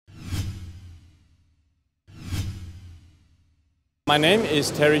My name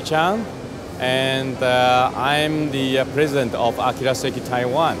is Terry Chang, and I'm the president of Akira-Seiki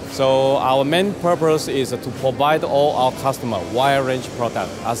Taiwan. So our main purpose is to provide all our customers wide range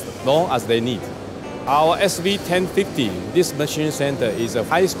products as long as they need. Our SV1050, this machine center is a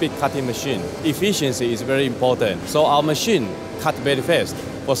high-speed cutting machine. Efficiency is very important. So our machine cut very fast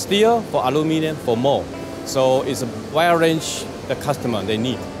for steel, for aluminum, for mold. So it's a wide range the customer they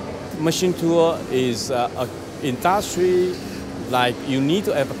need. Machine tool is an industry like you need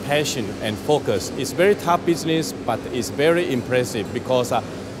to have a passion and focus. It's very tough business, but it's very impressive because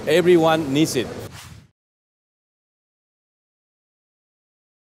everyone needs it